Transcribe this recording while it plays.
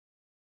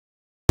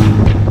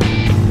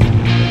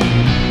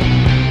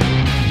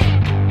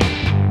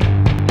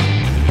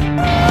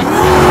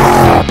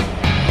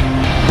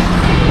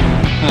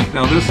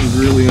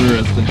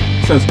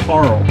says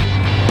Carl.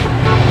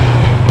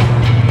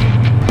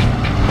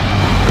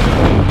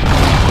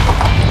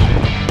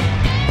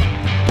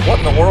 What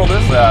in the world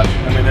is that?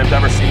 I mean, they've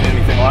never seen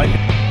anything like it.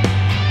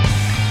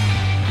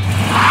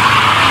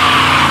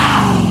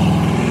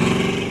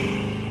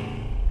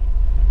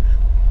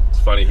 It's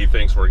funny, he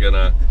thinks we're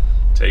gonna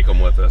take him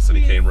with us, and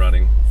he came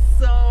running.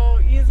 So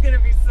he's gonna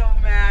be so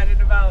mad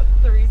in about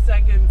 3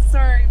 seconds.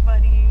 Sorry,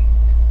 buddy.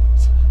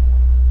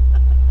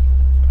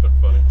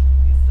 Funny.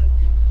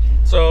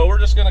 So we're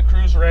just gonna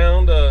cruise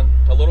around a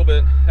little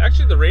bit.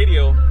 Actually, the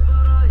radio,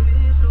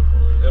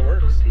 it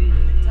works. It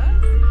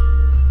does.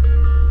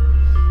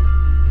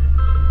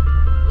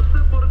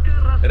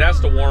 It has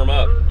to warm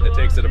up. It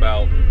takes it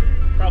about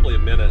probably a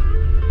minute.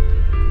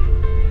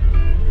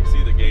 You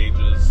see the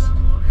gauges.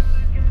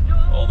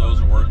 All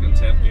those are working.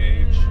 Temp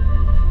gauge,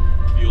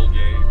 fuel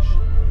gauge.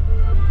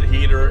 The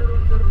heater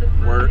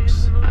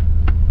works.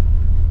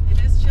 It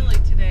is chilly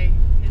today,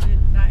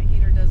 and that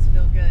heater does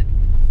feel good.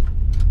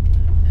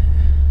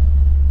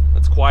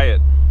 It's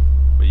quiet,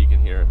 but you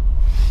can hear it.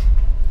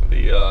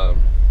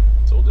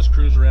 So we'll just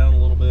cruise around a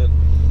little bit.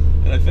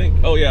 And I think,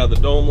 oh yeah, the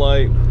dome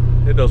light,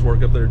 it does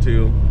work up there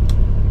too.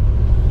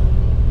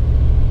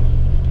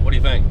 What do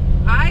you think?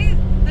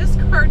 This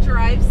car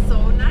drives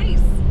so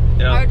nice.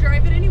 Yeah. I would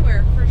drive it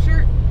anywhere for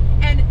sure.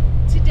 And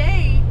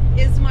today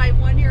is my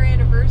 1-year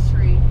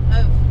anniversary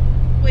of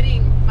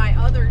quitting my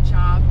other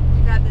job.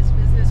 We've had this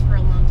business for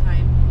a long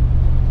time,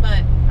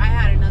 but I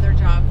had another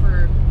job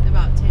for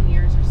about 10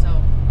 years or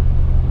so.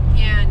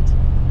 And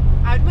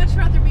I'd much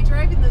rather be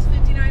driving this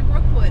 59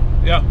 Brookwood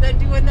than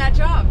doing that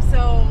job.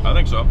 So I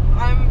think so.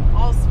 I'm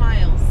all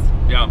smiles.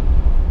 Yeah.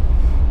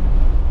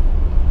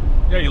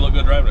 Yeah, you look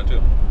good driving it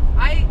too.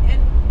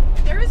 And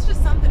there is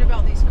just something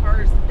about these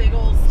cars, the big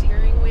old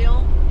steering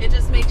wheel. It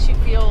just makes you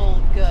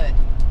feel good.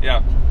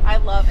 Yeah. I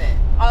love it.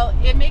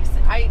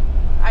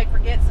 I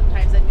forget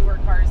sometimes that newer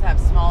cars have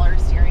smaller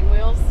steering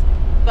wheels,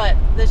 but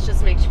this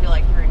just makes you feel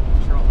like you're in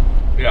control.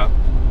 Yeah.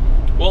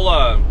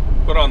 We'll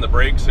put on the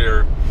brakes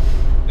here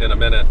in a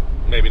minute.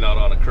 Maybe not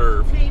on a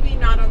curve. Maybe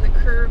not on the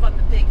curve on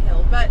the big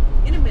hill, but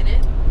in a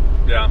minute.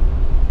 Yeah.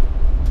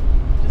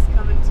 Just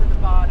coming to the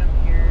bottom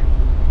here.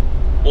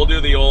 We'll do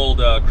the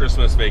old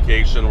Christmas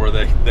Vacation where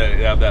they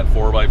have that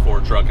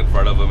 4x4 truck in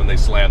front of them and they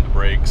slam the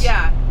brakes.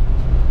 Yeah.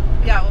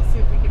 Yeah, we'll see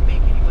if we can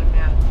make anyone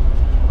mad.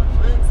 Hold on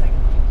 1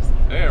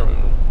 second. There we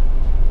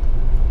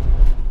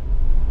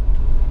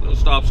go. The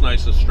stop's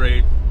nice and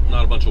straight.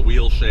 Not a bunch of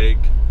wheel shake.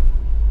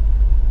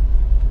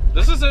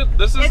 This is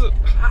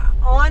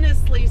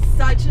honestly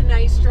such a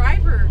nice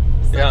driver.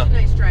 Such a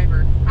nice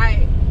driver.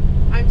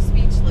 I'm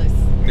speechless.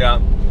 Yeah.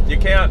 You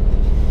can't,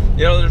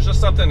 there's just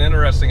something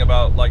interesting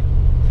about like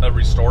a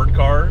restored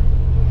car.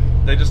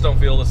 They just don't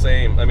feel the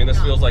same. I mean, this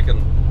feels like a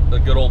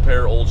good old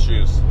pair of old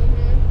shoes. Mm-hmm.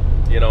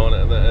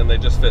 And they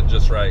just fit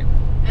just right.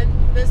 And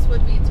this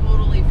would be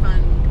totally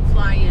fun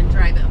fly in,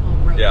 drive it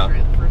home road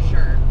trip for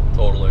sure.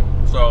 Totally.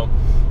 So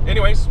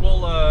anyways,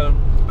 we'll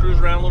cruise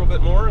around a little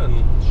bit more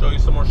and show you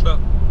some more stuff.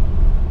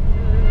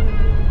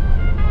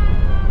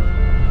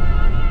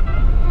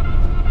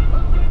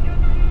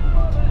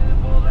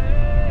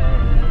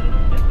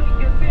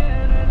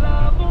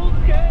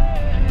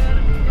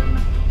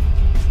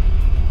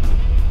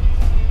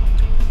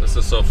 This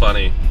is so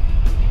funny.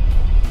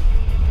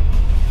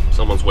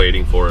 Someone's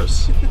waiting for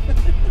us.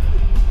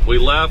 We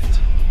left,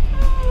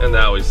 and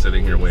now he's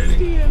sitting here waiting.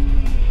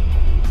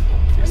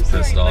 He's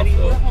pissed off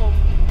though. We're home.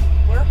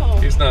 We're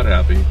home. He's not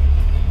happy.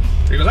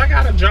 He goes, I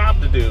got a job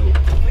to do.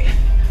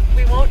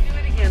 We won't do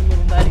it again,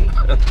 little buddy.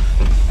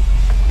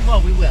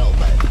 Well, we will,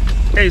 but.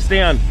 Hey,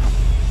 Stan.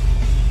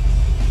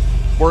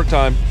 Work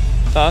time.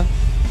 Huh?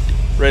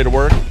 Ready to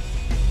work?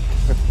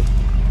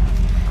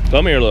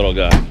 Come here, little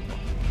guy.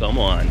 Come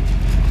on.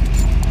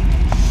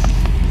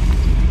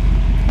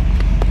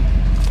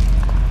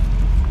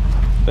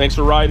 Thanks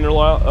for riding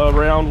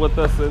around with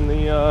us in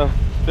the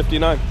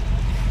 59.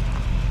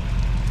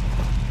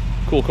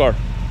 Cool car.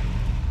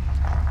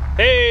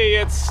 Hey,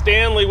 it's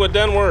Stanley with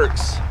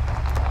Denwerks.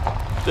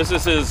 This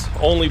is his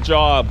only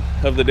job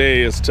of the day,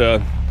 is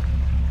to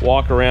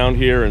walk around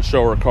here and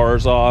show our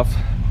cars off.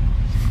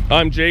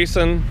 I'm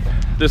Jason.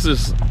 This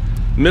is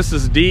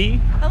Mrs.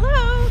 D.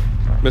 Hello.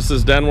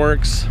 Mrs.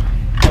 Denwerks.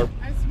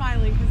 I'm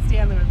smiling because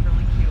Stanley was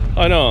really cute.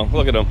 I know,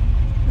 look at him.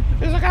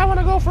 He's like, I want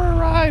to go for a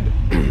ride.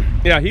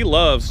 Yeah, he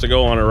loves to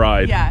go on a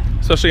ride. Yeah.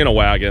 Especially in a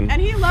wagon. And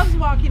he loves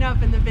walking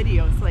up in the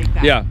videos like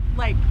that. Yeah.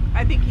 Like,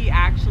 I think he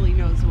actually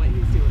knows what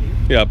he's doing.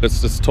 Yeah,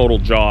 it's just total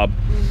job.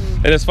 Mm-hmm.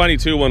 And it's funny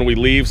too, when we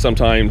leave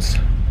sometimes,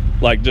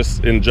 like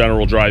just in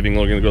general driving,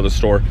 looking to go to the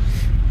store,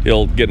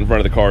 he'll get in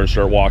front of the car and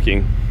start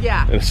walking.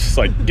 Yeah. And it's just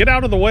like, get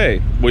out of the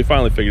way. We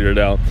finally figured it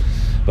out.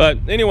 But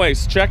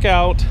anyways, check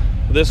out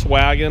this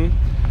wagon.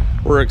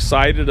 We're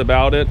excited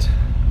about it.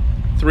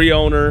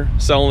 3-owner,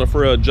 selling it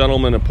for a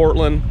gentleman in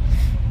Portland,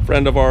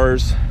 friend of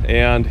ours,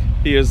 and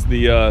he is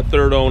the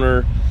 3rd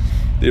owner.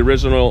 The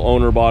original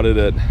owner bought it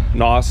at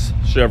Noss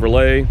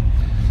Chevrolet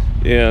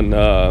in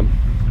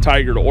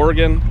Tigard,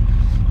 Oregon,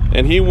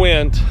 and he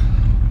went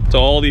to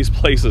all these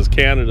places,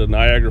 Canada,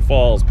 Niagara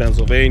Falls,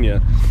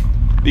 Pennsylvania.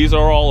 These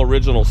are all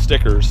original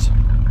stickers.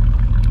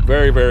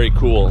 Very, very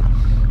cool.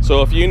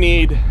 So if you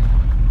need,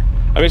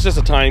 I mean, it's just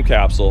a time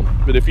capsule,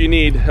 but if you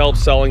need help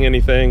selling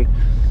anything,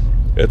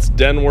 it's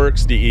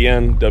Denwerks,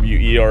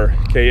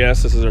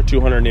 D-E-N-W-E-R-K-S. This is our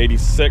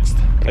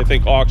 286th, I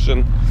think,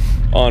 auction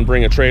on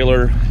Bring a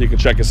Trailer. You can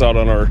check us out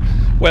on our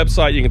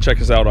website. You can check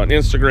us out on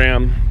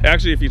Instagram.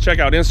 Actually, if you check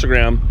out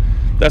Instagram,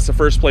 that's the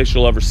first place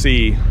you'll ever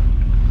see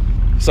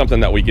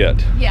something that we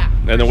get. Yeah.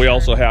 And then we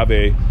also have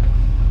a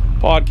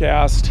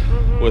podcast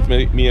with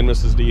me and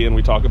Mrs. D, and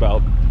we talk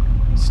about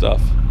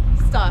stuff.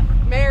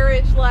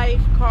 Marriage,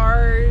 life,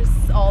 cars,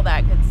 all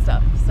that good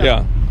stuff. So.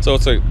 Yeah, so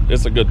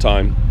it's a good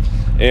time.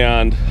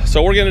 And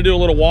so we're gonna do a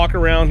little walk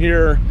around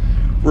here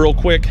real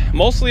quick.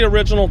 Mostly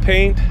original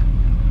paint,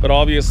 but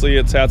obviously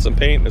it's had some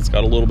paint. It's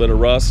got a little bit of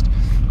rust,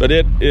 but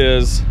it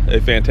is a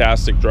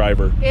fantastic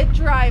driver. It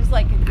drives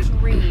like a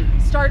dream.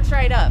 Starts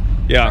right up.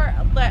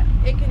 Yeah.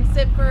 It can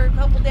sit for a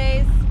couple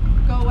days,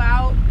 go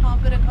out,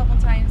 pump it a couple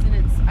times, and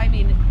it's, I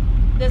mean,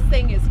 this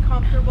thing is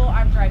comfortable.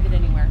 I'd drive it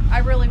anywhere. I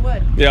really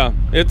would. Yeah,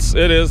 it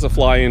is a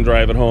fly-in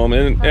drive at home,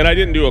 and I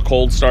didn't do a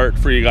cold start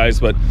for you guys,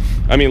 but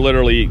I mean,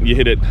 literally, you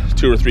hit it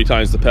 2 or 3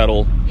 times the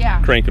pedal,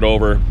 crank it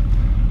over,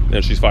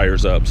 and she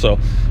fires up. So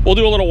we'll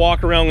do a little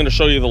walk around. I'm going to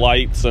show you the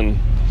lights and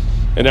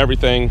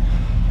everything.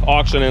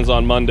 Auction ends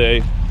on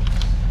Monday,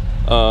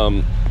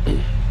 but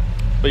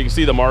you can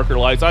see the marker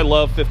lights. I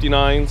love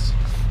 59s.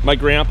 My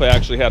grandpa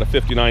actually had a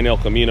 59 El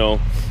Camino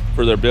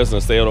for their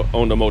business. They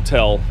owned a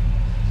motel,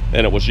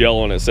 and it was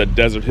yellow, and it said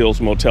Desert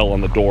Hills Motel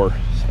on the door.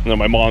 And then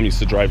my mom used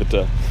to drive it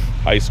to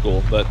high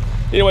school. But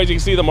anyways, you can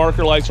see the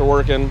marker lights are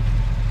working.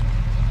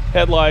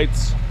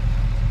 Headlights,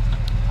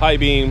 high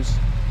beams,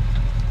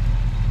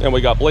 and we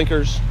got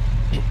blinkers.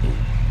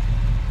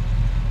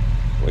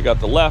 We got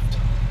the left.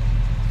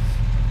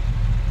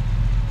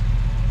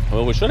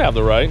 Well, we should have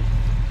the right.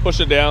 Push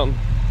it down.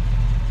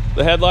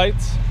 The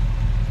headlights.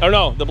 Oh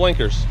no, the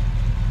blinkers.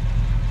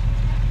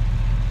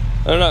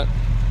 They're not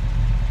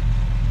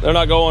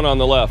going on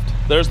the left.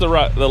 There's the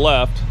right, the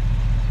left.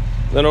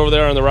 Then over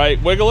there on the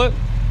right, wiggle it.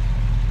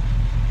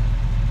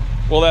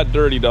 Well, that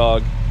dirty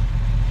dog.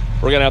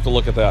 We're gonna have to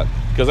look at that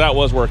because that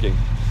was working.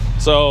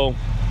 So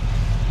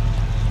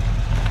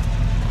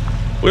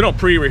we don't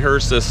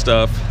pre-rehearse this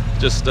stuff.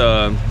 Just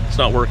it's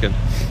not working.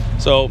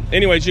 So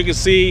anyways, you can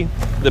see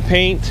the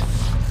paint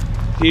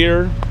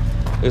here.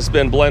 It's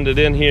been blended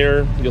in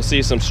here. You'll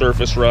see some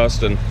surface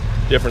rust and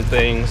different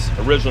things.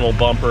 Original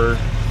bumper.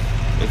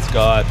 It's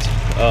got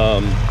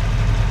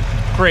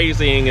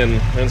crazing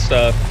and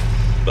stuff,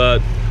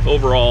 but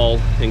overall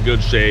in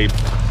good shape.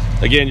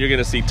 Again, you're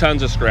gonna see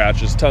tons of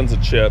scratches, tons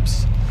of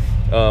chips.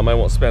 I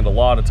won't spend a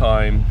lot of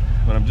time,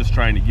 but I'm just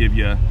trying to give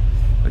you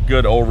a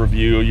good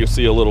overview. You'll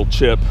see a little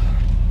chip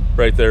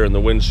right there in the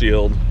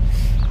windshield.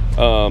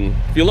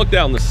 If you look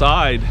down the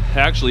side,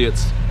 actually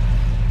it's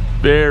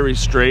very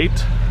straight.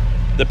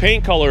 The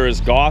paint color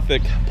is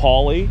Gothic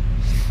Poly.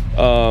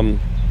 I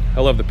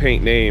love the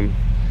paint name,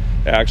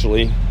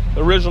 actually.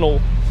 Original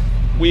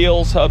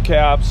wheels,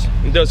 hubcaps.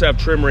 It does have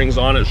trim rings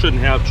on it. It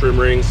shouldn't have trim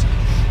rings.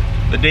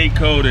 The date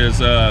code is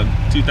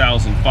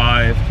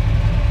 2005.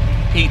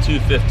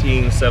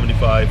 P215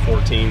 75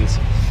 14s,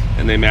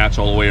 and they match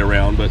all the way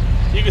around. But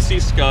you can see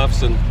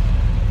scuffs and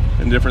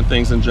different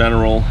things in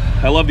general.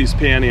 I love these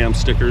Pan Am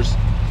stickers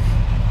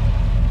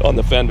on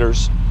the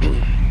fenders.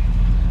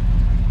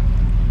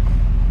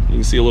 You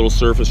can see a little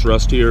surface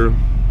rust here.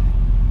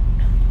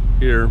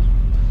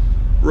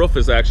 Roof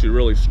is actually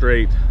really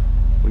straight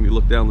when you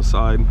look down the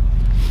side,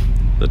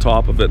 the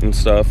top of it and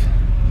stuff.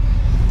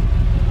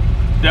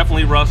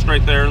 Definitely rust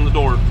right there in the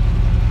door.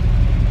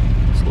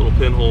 Just little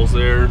pinholes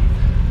there.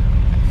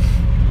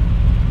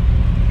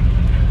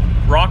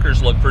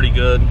 Rockers look pretty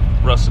good,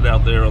 rusted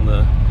out there on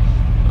the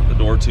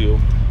door too.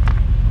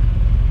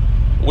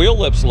 Wheel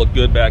lips look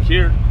good back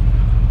here.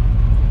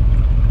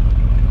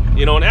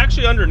 You know, and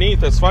actually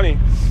underneath, it's funny,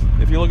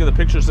 if you look at the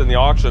pictures in the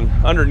auction,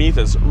 underneath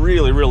is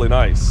really, really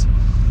nice.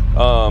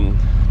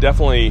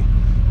 Definitely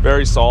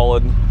very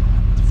solid.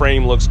 The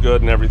frame looks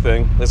good and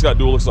everything. It's got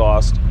dual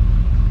exhaust.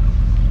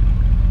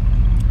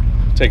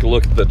 Take a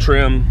look at the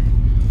trim.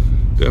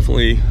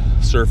 Definitely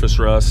surface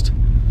rust.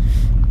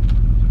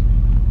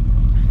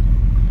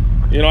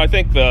 You know, I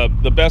think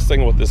the best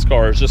thing with this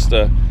car is just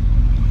to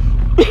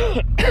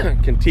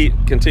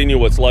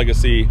continue its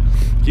legacy,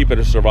 keep it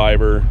a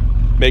survivor,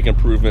 make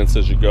improvements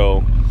as you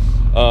go.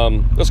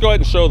 Let's go ahead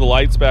and show the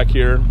lights back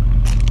here.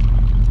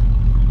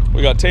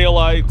 We got tail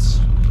lights,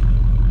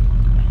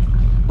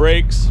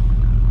 brakes,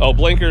 oh,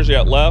 blinkers,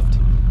 yeah, left.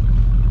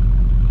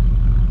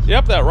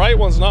 Yep, that right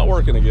one's not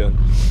working again.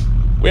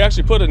 We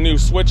actually put a new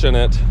switch in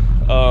it.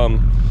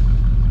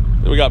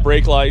 We got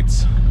brake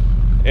lights,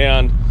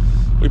 and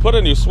we put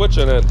a new switch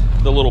in it,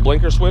 the little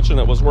blinker switch, and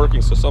it was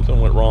working, so something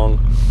went wrong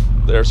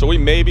there. So we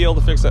may be able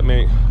to fix that,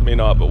 may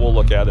not, but we'll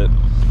look at it.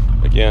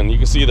 Again, you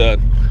can see the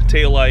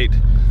tail light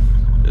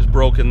is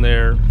broken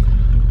there.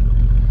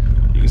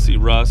 You can see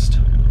rust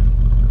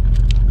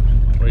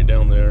right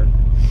down there.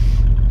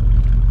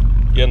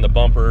 Again, the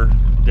bumper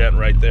dent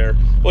right there,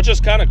 which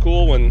is kind of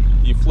cool. When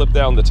you flip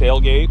down the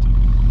tailgate,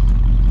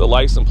 the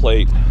license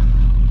plate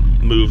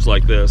moves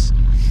like this.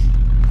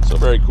 So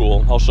very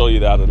cool. I'll show you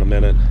that in a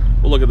minute.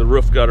 We'll look at the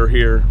roof gutter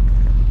here.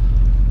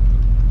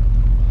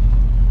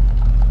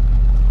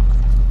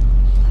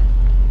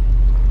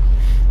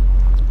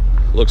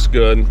 Looks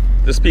good.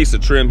 This piece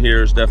of trim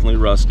here is definitely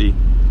rusty.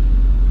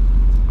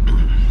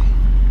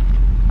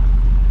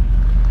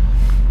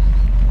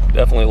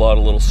 Definitely a lot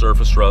of little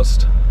surface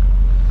rust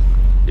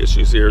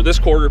issues here. This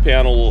quarter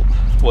panel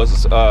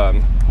was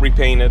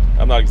repainted.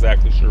 I'm not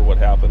exactly sure what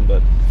happened,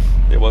 but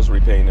it was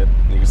repainted.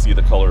 You can see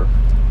the color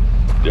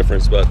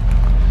difference, but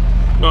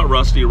not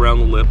rusty around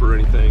the lip or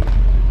anything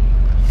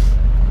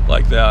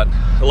like that.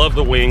 I love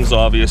the wings,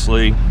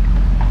 obviously.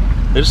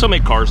 They just don't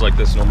make cars like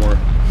this no more.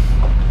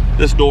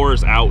 This door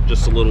is out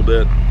just a little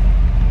bit.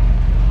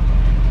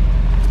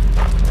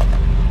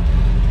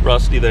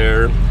 Rusty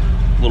there.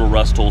 Little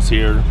rust holes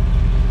here.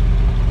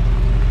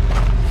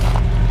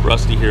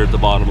 Rusty here at the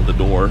bottom of the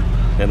door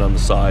and on the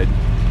side.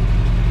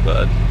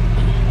 But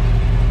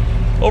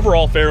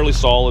overall fairly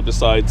solid,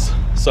 besides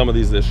some of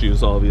these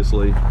issues,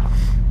 obviously.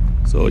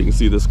 So you can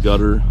see this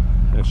gutter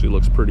actually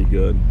looks pretty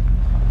good.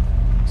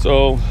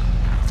 So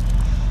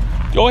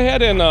go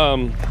ahead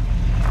and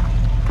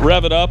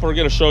rev it up. We're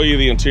going to show you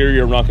the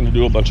interior. I'm not going to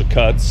do a bunch of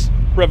cuts.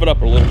 Rev it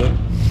up a little bit.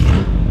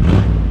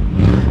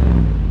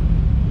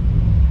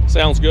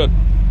 Sounds good.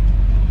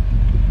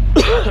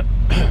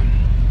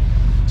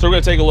 So we're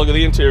going to take a look at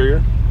the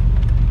interior.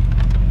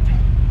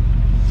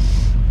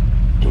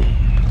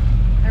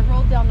 I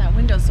rolled down that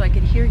window so I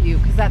could hear you,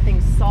 because that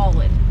thing's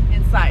solid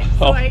inside.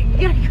 So Oh. I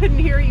couldn't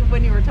hear you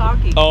when you were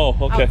talking. Oh,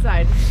 okay.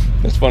 Outside.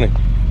 That's funny.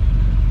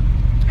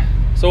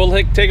 So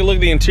we'll take a look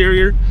at the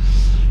interior.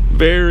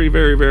 Very,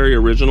 very, very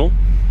original.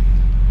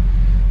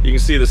 You can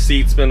see the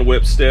seat's been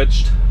whip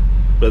stitched,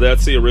 but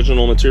that's the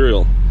original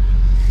material.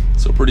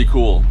 So pretty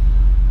cool.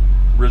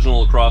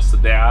 Original across the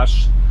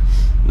dash.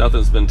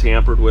 Nothing's been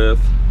tampered with.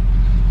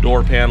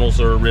 Door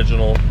panels are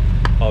original.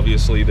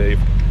 Obviously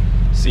they've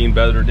seen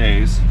better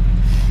days.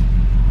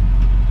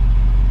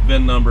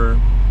 VIN number.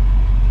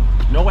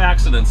 No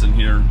accidents in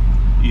here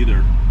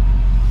either.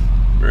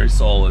 Very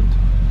solid.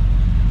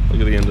 Look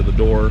at the end of the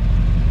door.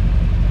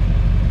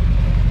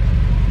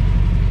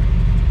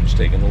 Just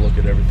taking a look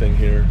at everything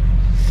here.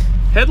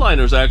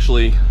 Headliner's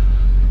actually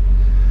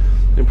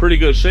in pretty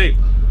good shape.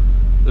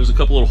 There's a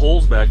couple of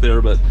holes back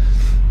there, but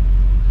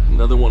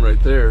another one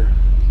right there.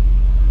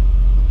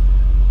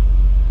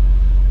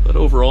 But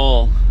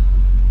overall,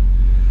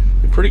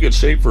 in pretty good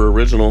shape for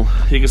original.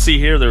 You can see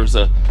here there's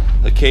a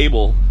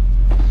cable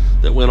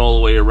that went all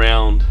the way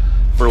around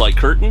for like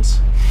curtains.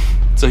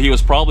 So he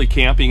was probably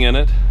camping in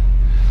it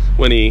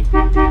when he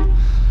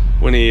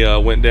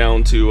went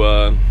down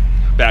to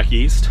back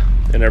east,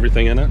 and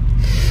everything in it.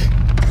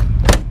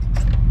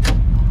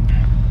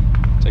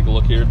 Take a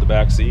look here at the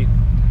back seat.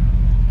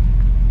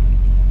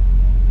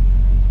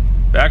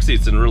 Back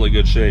seat's in really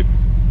good shape.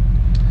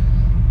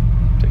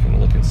 Taking a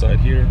look inside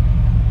here.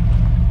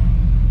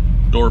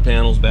 Door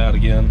panel's bad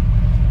again.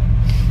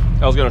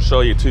 I was going to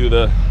show you too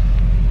the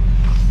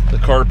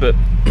carpet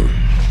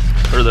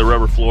or the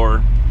rubber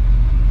floor.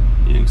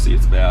 You can see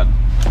it's bad.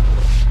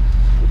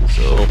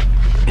 So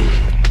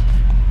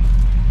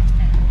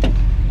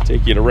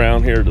take it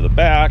around here to the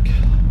back.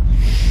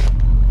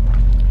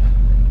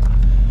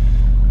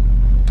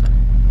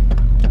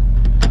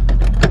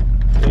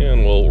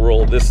 And we'll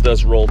roll. This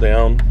does roll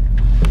down.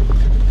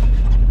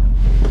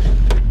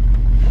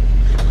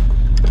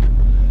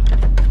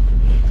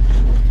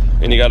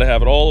 And you got to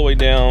have it all the way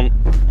down,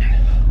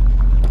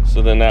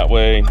 so then that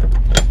way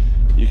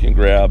you can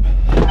grab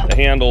the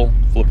handle,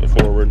 flip it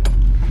forward.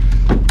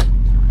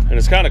 And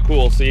it's kind of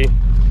cool. See,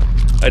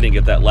 I didn't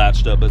get that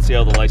latched up, but see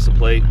how the license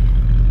plate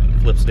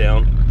flips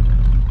down?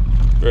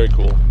 Very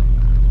cool.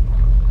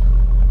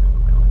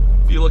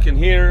 If you look in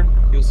here,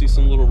 you'll see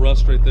some little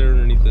rust right there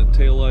underneath the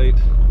taillight.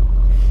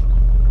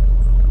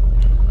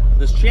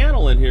 This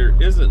channel in here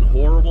isn't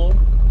horrible.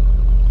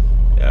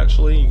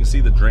 Actually, you can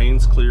see the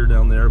drains clear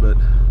down there, but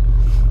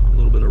a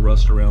little bit of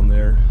rust around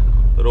there.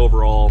 But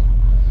overall,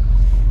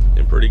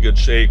 in pretty good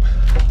shape.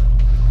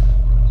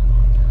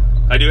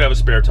 I do have a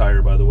spare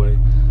tire, by the way.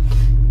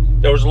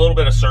 There was a little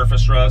bit of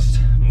surface rust,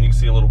 and you can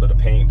see a little bit of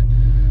paint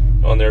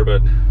on there,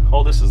 but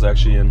all this is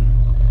actually in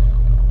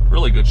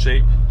really good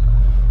shape,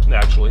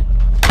 actually.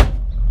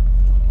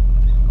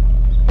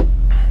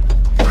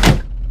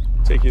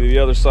 Take you to the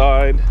other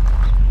side.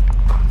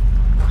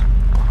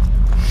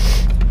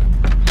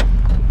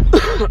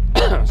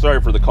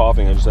 Sorry for the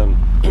coughing, I just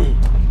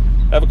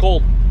have a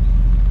cold.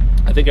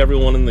 I think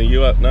everyone in the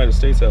United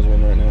States has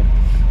one right now.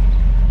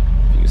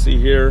 You can see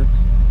here,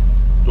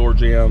 door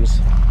jambs.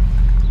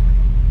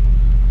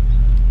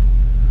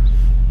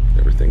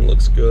 Everything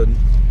looks good.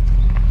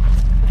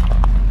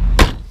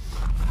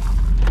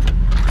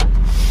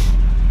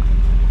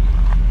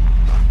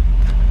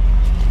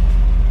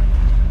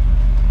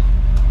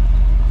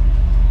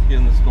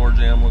 Again, this door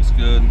jamb looks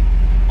good.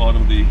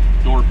 Bottom of the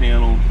door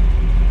panel.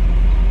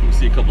 You can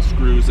see a couple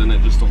screws in it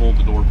just to hold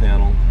the door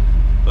panel.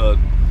 But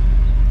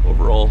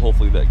overall,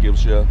 hopefully that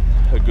gives you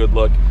a good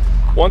look.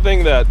 One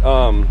thing that,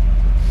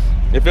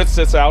 if it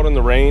sits out in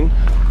the rain,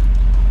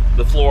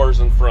 the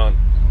floors in front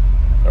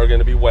are going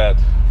to be wet,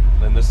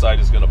 and this side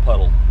is going to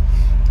puddle.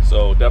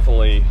 So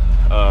definitely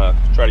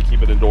try to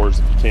keep it indoors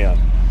if you can.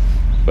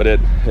 But it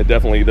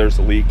definitely, there's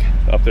a leak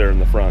up there in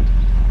the front.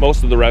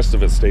 Most of the rest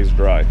of it stays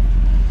dry.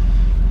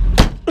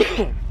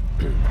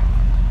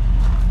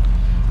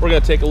 We're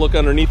going to take a look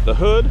underneath the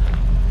hood.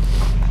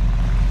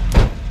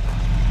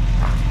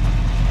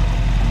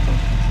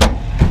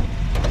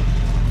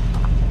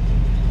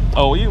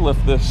 Oh, will you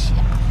lift this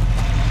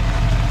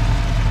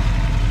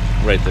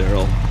right there?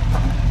 I'll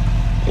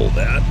hold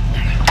that.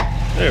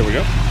 There we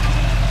go.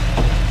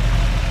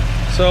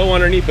 So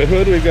underneath the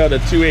hood, we've got a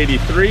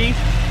 283.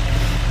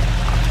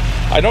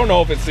 I don't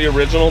know if it's the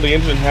original. The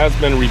engine has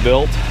been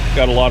rebuilt.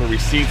 Got a lot of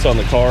receipts on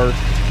the car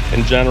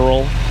in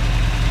general.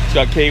 It's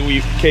got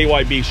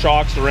KYB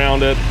shocks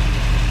around it,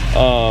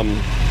 all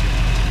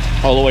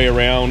the way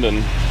around,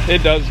 and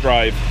it does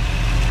drive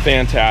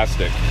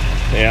fantastic.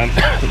 And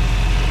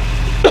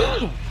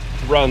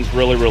runs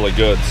really, really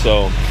good.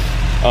 So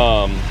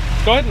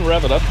go ahead and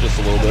rev it up just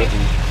a little bit.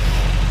 And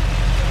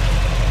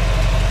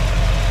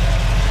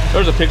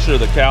there's a picture of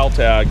the cowl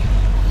tag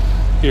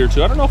here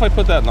too. I don't know if I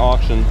put that in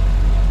auction.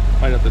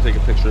 Might have to take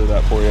a picture of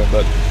that for you,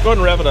 but go ahead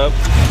and rev it up.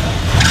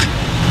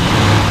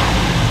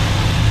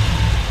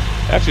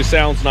 Actually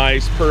sounds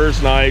nice,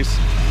 purrs nice.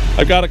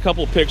 I've got a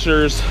couple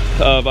pictures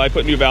of, I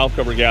put new valve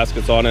cover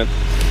gaskets on it,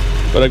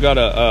 but I've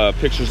got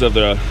pictures of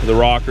the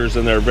rockers,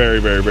 and they're very,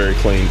 very, very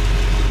clean.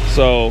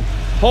 So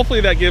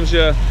hopefully that gives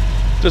you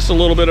just a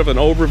little bit of an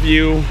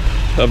overview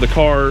of the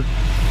car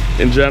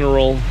in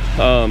general.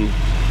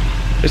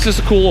 It's just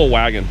a cool little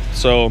wagon.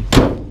 So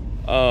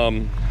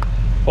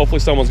hopefully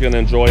someone's going to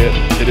enjoy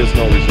it. It is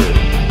no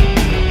reserve.